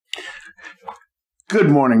Good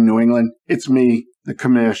morning, New England. It's me, the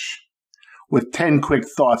commish, with 10 quick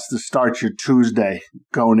thoughts to start your Tuesday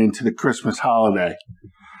going into the Christmas holiday.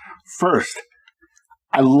 First,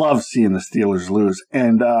 I love seeing the Steelers lose.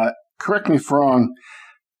 And correct me if I'm wrong,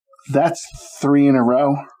 that's 3 in a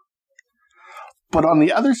row. But on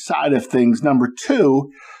the other side of things, number 2,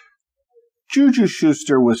 Juju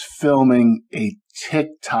Schuster was filming a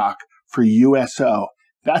TikTok for USO.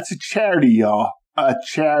 That's a charity, y'all. A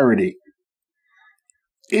charity.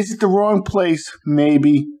 Is it the wrong place?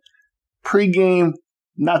 Maybe. Pre-game,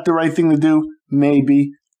 not the right thing to do?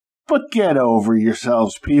 Maybe. But get over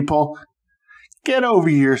yourselves, people. Get over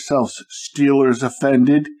yourselves, Steelers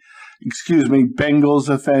offended. Bengals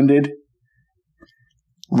offended.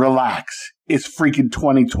 Relax. It's freaking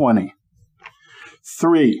 2020.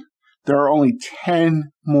 3, there are only 10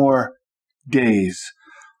 more days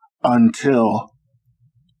until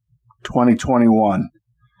 2021.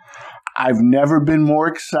 I've never been more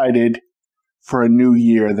excited for a new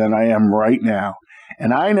year than I am right now.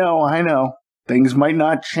 And I know, things might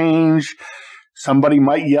not change. Somebody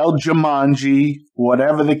might yell Jumanji,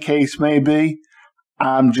 whatever the case may be.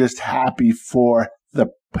 I'm just happy for the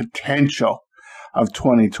potential of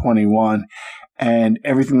 2021 and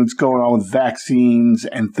everything that's going on with vaccines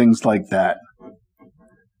and things like that.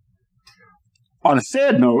 On a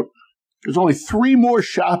sad note, there's only 3 more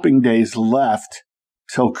shopping days left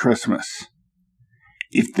till Christmas.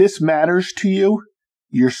 If this matters to you,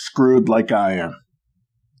 you're screwed like I am.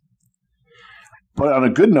 But on a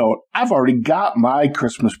good note, I've already got my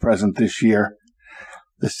Christmas present this year.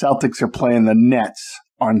 The Celtics are playing the Nets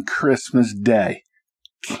on Christmas Day.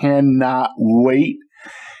 Cannot wait.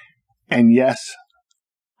 And yes,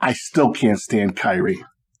 I still can't stand Kyrie.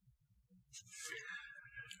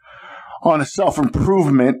 On a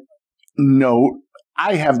self-improvement note,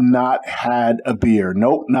 I have not had a beer.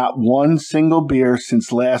 Nope, not one single beer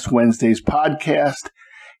since last Wednesday's podcast.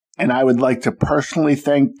 And I would like to personally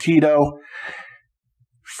thank Tito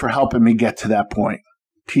for helping me get to that point.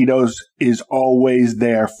 Tito's is always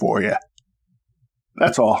there for you.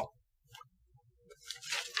 That's all.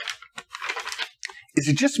 Is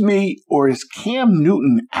it just me, or is Cam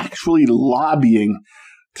Newton actually lobbying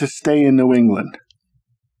to stay in New England?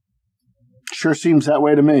 Sure seems that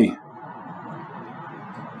way to me.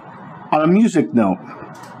 On a music note,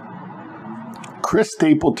 Chris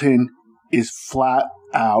Stapleton is flat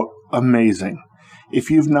out amazing.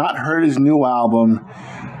 If you've not heard his new album,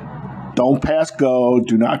 don't pass go,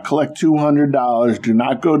 do not collect $200, do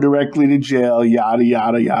not go directly to jail, yada,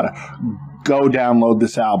 yada, yada. Go download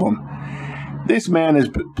this album. This man has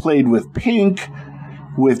played with Pink,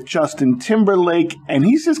 with Justin Timberlake, and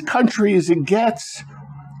he's as country as it gets.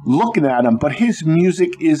 Looking at him, but his music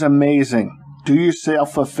is amazing. Do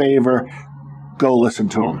yourself a favor, go listen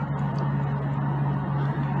to him.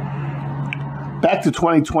 Back to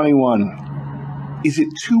 2021. Is it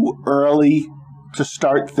too early to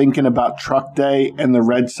start thinking about Truck Day and the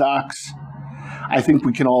Red Sox? I think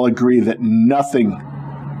we can all agree that nothing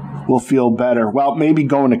will feel better. Well, maybe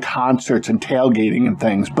going to concerts and tailgating and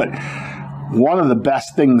things, but one of the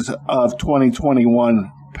best things of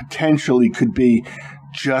 2021 potentially could be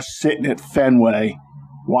just sitting at Fenway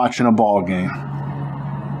watching a ball game.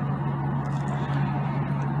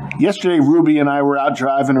 Yesterday, Ruby and I were out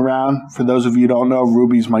driving around. For those of you who don't know,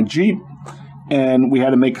 Ruby's my Jeep, and we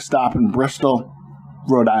had to make a stop in Bristol,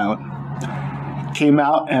 Rhode Island. Came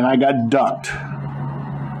out, and I got ducked.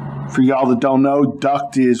 For y'all that don't know,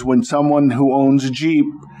 ducked is when someone who owns a Jeep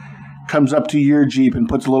comes up to your Jeep and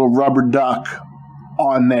puts a little rubber duck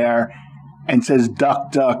on there and says,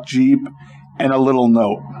 "Duck, duck, Jeep," and a little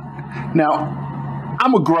note. Now,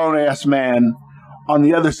 I'm a grown-ass man on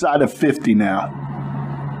the other side of 50 now,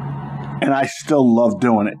 and I still love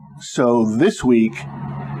doing it. So this week,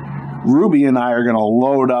 Ruby and I are going to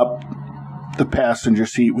load up the passenger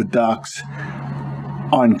seat with ducks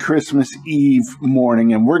on Christmas Eve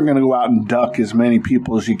morning, and we're going to go out and duck as many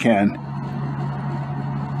people as you can.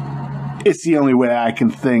 It's the only way I can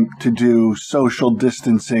think to do social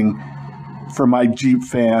distancing for my Jeep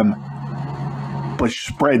fam, but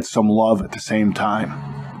spread some love at the same time.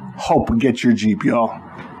 Hope we get your Jeep, y'all.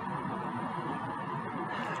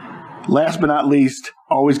 Last but not least,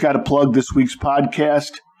 always got to plug this week's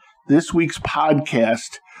podcast. This week's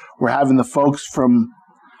podcast, we're having the folks from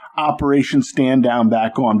Operation Stand Down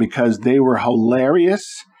back on because they were hilarious.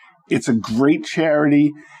 It's a great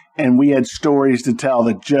charity, and we had stories to tell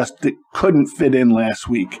that couldn't fit in last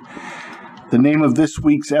week. The name of this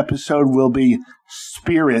week's episode will be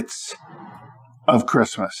Spirits of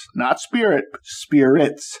Christmas. Not spirit,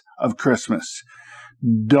 spirits of Christmas.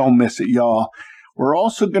 Don't miss it, y'all. We're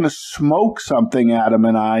also going to smoke something, Adam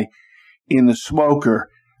and I, in the smoker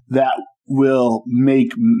that will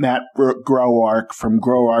make Matt Groark from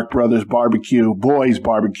Groark Brothers Boys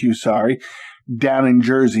Barbecue, down in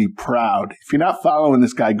Jersey proud. If you're not following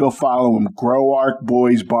this guy, go follow him. Groark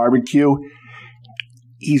Boys Barbecue.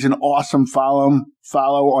 He's an awesome follow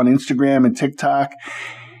on Instagram and TikTok.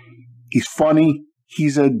 He's funny.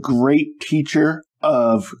 He's a great teacher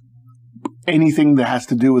of anything that has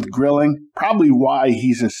to do with grilling. Probably why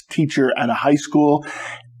he's a teacher at a high school,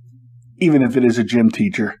 even if it is a gym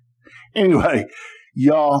teacher. Anyway,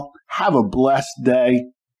 y'all have a blessed day.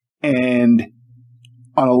 And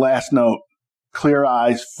on a last note, clear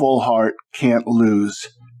eyes, full heart, can't lose.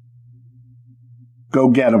 Go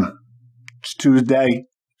get 'em. It's Tuesday.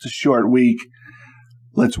 It's a short week.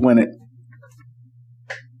 Let's win it.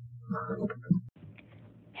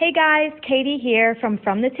 Hey guys, Katie here from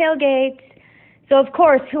the Tailgate. So of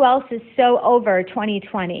course, who else is so over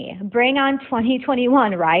 2020? Bring on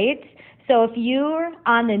 2021, right? So if you're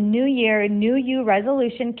on the New Year, New You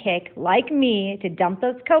resolution kick, like me, to dump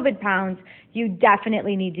those COVID pounds, you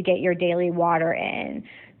definitely need to get your daily water in.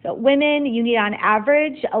 So women, you need on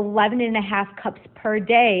average 11.5 cups per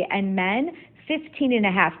day, and men,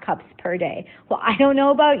 15.5 cups per day. Well, I don't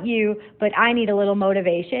know about you, but I need a little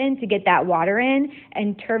motivation to get that water in,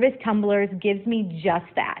 and Tervis Tumblers gives me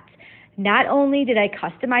just that. Not only did I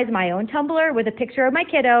customize my own tumbler with a picture of my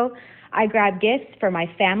kiddo, I grabbed gifts for my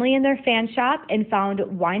family in their fan shop and found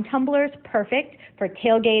wine tumblers perfect for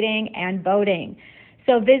tailgating and boating.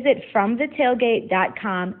 So visit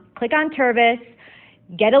fromthetailgate.com, click on Tervis,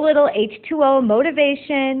 get a little H2O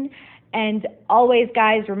motivation, and always,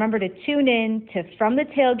 guys, remember to tune in to From the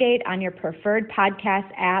Tailgate on your preferred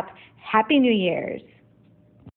podcast app. Happy New Year's.